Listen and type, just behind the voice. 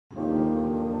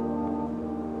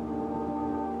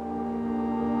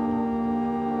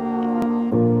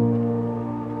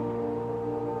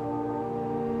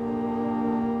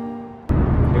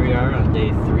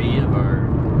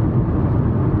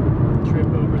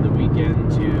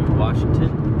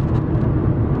Washington.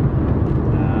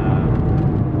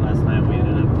 Last night we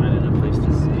ended up finding a place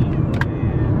to sleep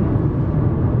and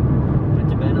went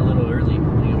to bed a little early.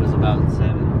 I think it was about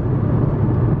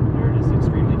 7. We were just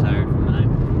extremely tired from the night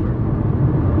before.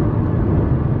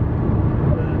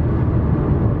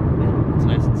 Yeah, it's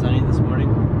nice and sunny this morning.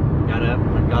 Got up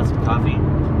and got some coffee.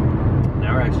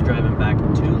 Now we're actually driving back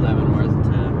to Leavenworth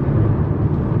to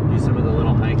do some of the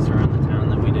little hikes around the town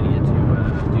that we didn't get to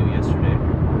do yesterday.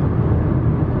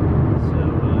 So,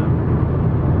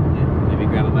 yeah, maybe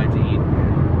grab a bite to eat.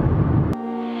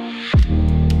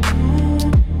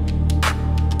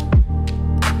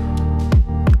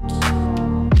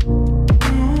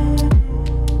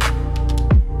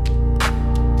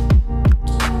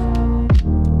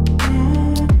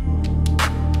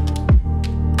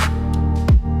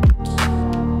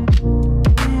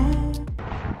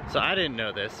 So I didn't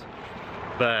know this,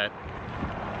 but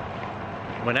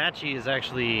Wenatchee is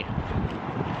actually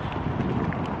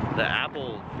the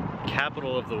apple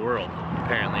capital of the world,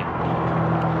 apparently.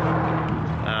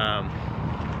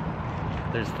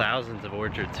 There's thousands of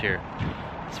orchards here.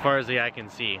 As far as the eye can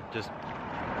see, just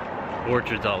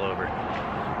orchards all over.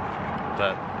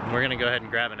 But we're gonna go ahead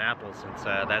and grab an apple since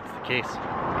that's the case.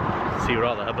 See what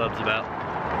all the hubbub's about.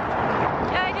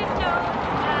 Yeah, I didn't know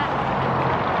that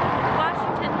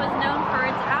Washington was known for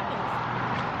its apples.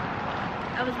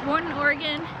 I was born in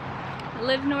Oregon. I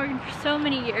lived in Oregon for so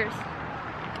many years.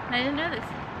 And I didn't know this.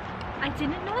 I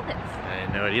didn't know this. I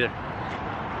didn't know it either.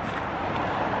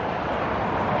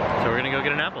 So we're gonna go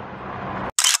get an apple.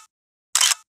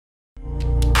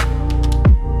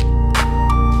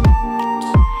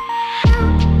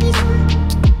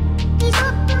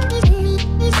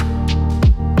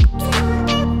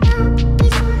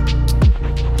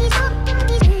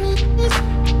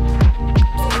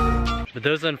 For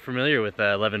those unfamiliar with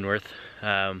Leavenworth, it's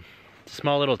a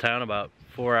small little town about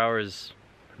 4 hours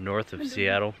north of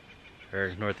Seattle,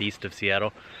 or northeast of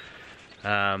Seattle.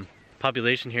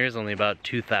 Population here is only about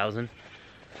 2,000.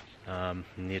 And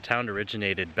the town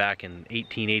originated back in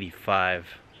 1885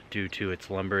 due to its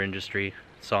lumber industry,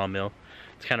 sawmill.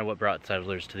 It's kind of what brought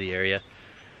settlers to the area.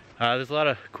 There's a lot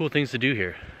of cool things to do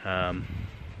here.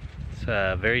 It's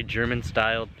very German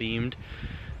style themed,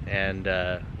 and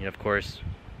you know, of course,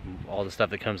 all the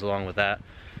stuff that comes along with that.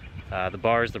 The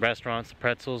bars, the restaurants, the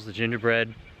pretzels, the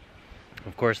gingerbread,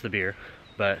 of course the beer,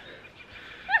 but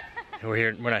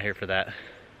we're not here for that.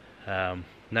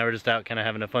 Now we're just out kind of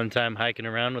having a fun time hiking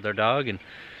around with our dog, and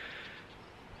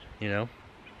you know,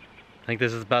 I think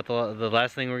this is about the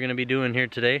last thing we're going to be doing here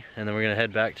today, and then we're going to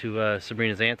head back to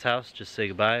Sabrina's aunt's house, just say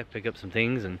goodbye, pick up some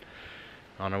things, and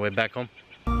on our way back home.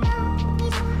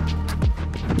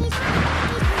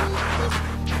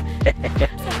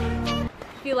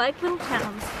 If you like little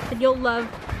towns, then you'll love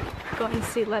going to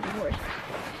see Leavenworth.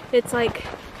 It's like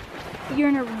you're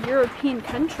in a European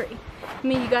country. I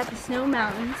mean, you got the snow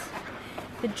mountains,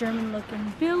 the German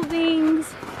looking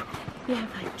buildings, you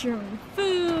have like German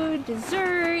food,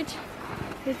 dessert.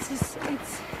 It's just,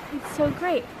 it's so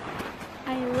great.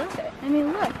 I love it. I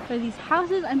mean, look, are these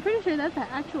houses? I'm pretty sure that's an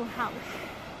actual house.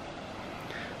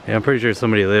 Yeah, I'm pretty sure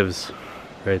somebody lives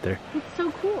right there. It's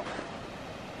so cool.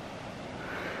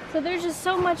 So there's just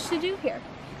so much to do here.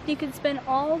 You could spend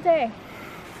all day.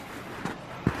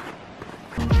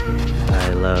 I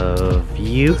love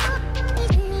you.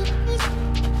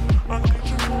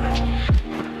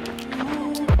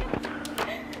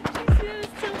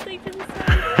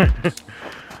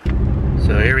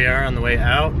 So here we are on the way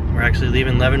out. We're actually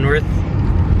leaving Leavenworth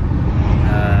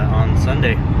on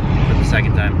Sunday for the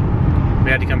second time.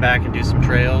 We had to come back and do some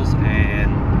trails and,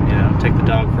 you know, take the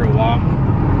dog for a walk.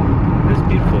 It was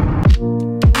beautiful.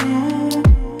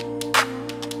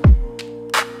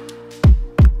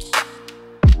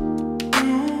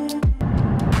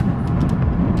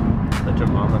 Such a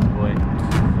mama's boy.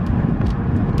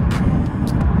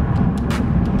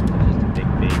 Just a big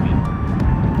baby.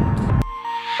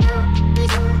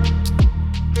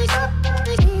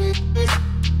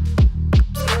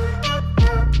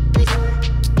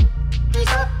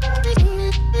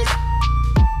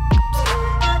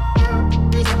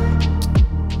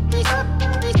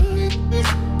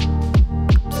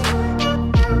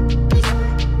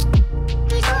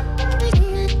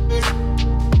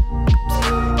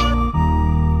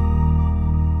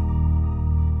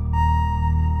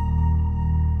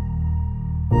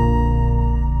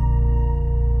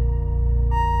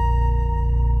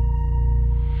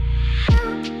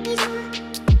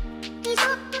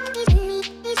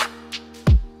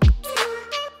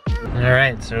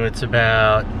 Alright, so it's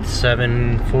about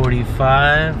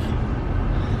 7:45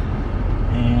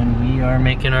 and we are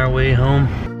making our way home.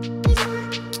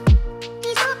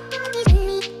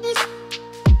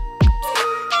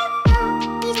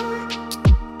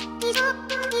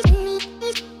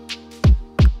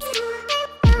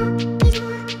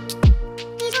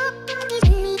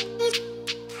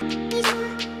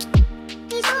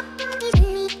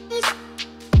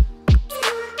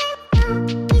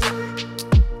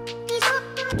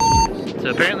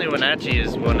 Apache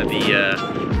is one of the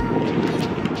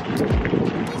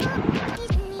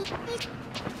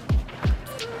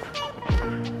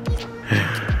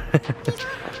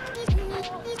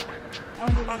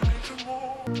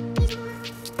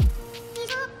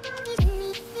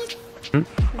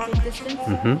Is it distance?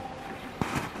 Mm-hmm.